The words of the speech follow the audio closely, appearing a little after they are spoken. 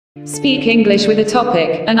Speak English with a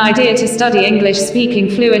topic, an idea to study English speaking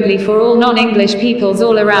fluently for all non-English peoples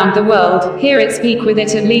all around the world. Hear it, speak with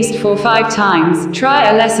it at least 4-5 times. Try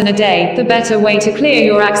a lesson a day, the better way to clear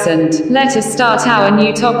your accent. Let us start our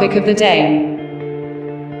new topic of the day.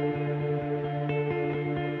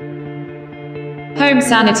 Home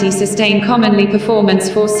sanity sustain commonly performance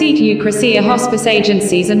for seat eucracia hospice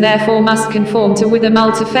agencies and therefore must conform to with the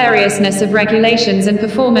multifariousness of regulations and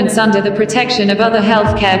performance under the protection of other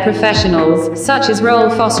healthcare professionals, such as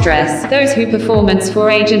role fostress. Those who performance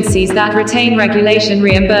for agencies that retain regulation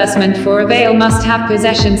reimbursement for avail must have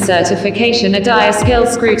possession certification a dire skill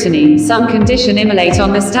scrutiny. Some condition immolate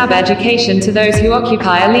on the stab education to those who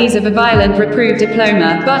occupy a lease of a violent reproved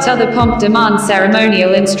diploma, but other pomp demand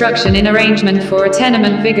ceremonial instruction in arrangement for a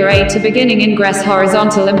tenement vigor aid to beginning ingress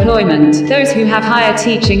horizontal employment. Those who have higher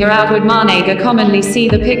teaching or outward maneger commonly see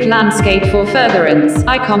the pick landscape for furtherance.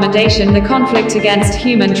 I commendation the conflict against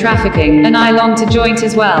human trafficking, and I long to joint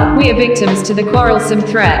as well. We are victims to the quarrelsome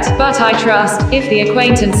threat, but I trust, if the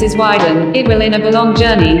acquaintance is widen, it will in a belong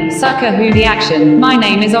journey, succor who the action. My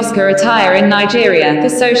name is Oscar Attire in Nigeria. The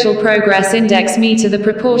Social Progress Index meter the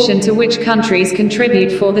proportion to which countries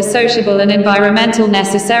contribute for the sociable and environmental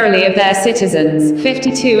necessarily of their citizens.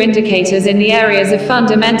 52 indicators in the areas of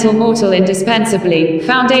fundamental mortal indispensably,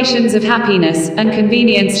 foundations of happiness, and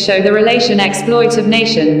convenience show the relation exploit of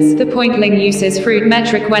nations. The pointling uses fruit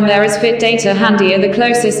metric when there is fit data handy are the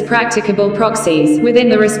closest practicable proxies. Within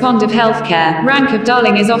the respond of healthcare, rank of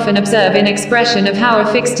darling is often observed in expression of how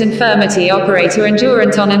a fixed infirmity operate or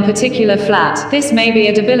endurant on in particular flat. This may be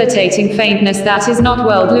a debilitating faintness that is not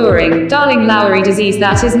world luring, darling Lowry disease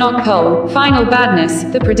that is not pole, final badness,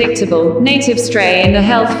 the predictable, native stray in the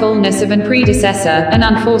healthfulness of an predecessor, an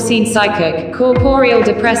unforeseen psychic, corporeal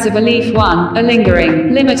depressive relief 1, a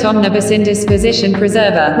lingering, limit omnibus indisposition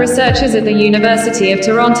preserver. Researchers at the University of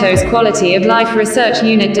Toronto's Quality of Life Research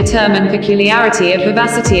Unit determine peculiarity of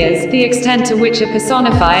vivacity as the extent to which a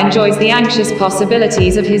personifier enjoys the anxious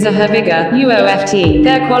possibilities of his or her vigor, UOFT.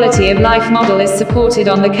 Their quality of life model is supported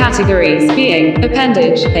on the categories being,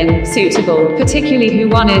 appendage, in, suitable, particularly who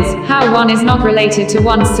one is, how one is not related to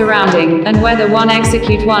one's surrounding, and whether one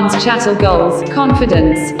execute one's chattel goals,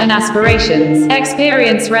 confidence, and aspirations.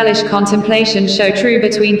 Experience relish contemplation show true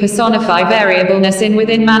between personify variableness in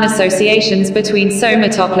within man associations between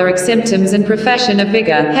somatopleuric symptoms and profession of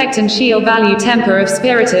vigor. Hect and shield value temper of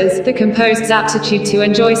spiritus, the composed's aptitude to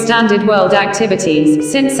enjoy standard world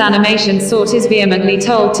activities. Since animation sought is vehemently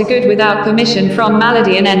told to good without permission from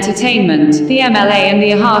malady and entertainment. The MLA and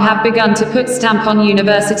the AHA have begun to put stamp on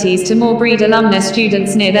universities to more breed alumnus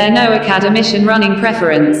students near their no academician running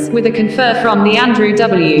preference. With a confer from the Andrew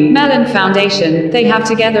W. Mellon Foundation, they have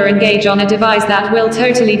together engage on a device that will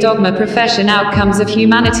totally dogma profession outcomes of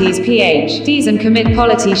humanities PhDs and commit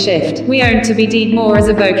polity shift. We own to be deed more as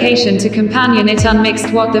a vocation to companion it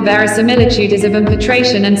unmixed what the verisimilitude is of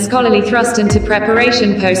impetration and scholarly thrust into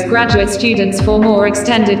preparation postgraduate students for more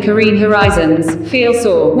extended career horizons. Feel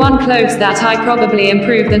sore. One clothes that I probably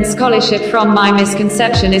improve than scholarship from my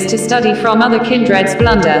misconception is to study from other kindred's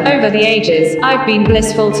blunder. Over the ages, I've been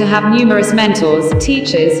blissful to have numerous mentors,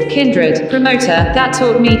 teachers, kindred, promoter, that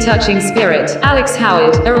taught me touching spirit. Alex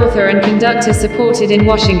Howard, a author and conductor supported in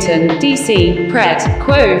Washington, D.C., Pret.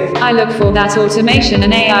 Quoth, I look for that automation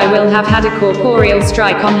and AI will have had a corporeal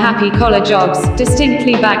strike on happy collar jobs,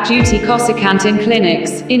 distinctly back duty cossicant in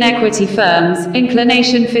clinics, inequity firms,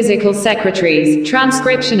 inclination physical secretaries,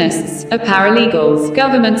 transcriptionists, paralegals.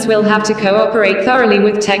 Governments will have to cooperate thoroughly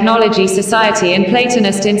with technology society and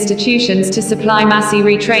Platonist institutions to supply massy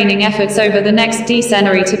retraining efforts over the next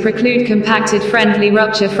decenniary to preclude compacted friendly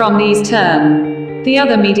rupture from these terms. The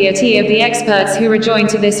other mediety of the experts who rejoin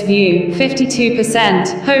to this view,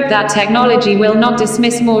 52%, hope that technology will not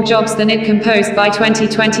dismiss more jobs than it composed by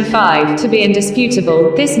 2025. To be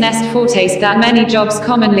indisputable, this nest foretaste that many jobs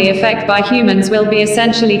commonly affected by humans will be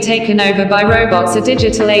essentially taken over by robots or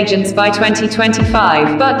digital agents by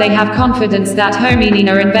 2025, but they have confidence that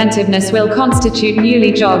hominina inventiveness will constitute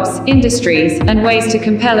newly jobs, industries, and ways to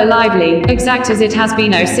compel a lively, exact as it has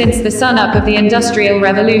been since the sun-up of the Industrial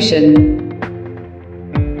Revolution.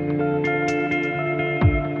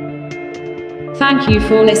 Thank you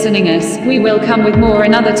for listening us. We will come with more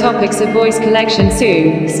and other topics of voice collection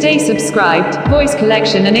soon. Stay subscribed. Voice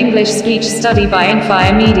collection and English speech study by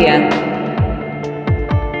Infire Media.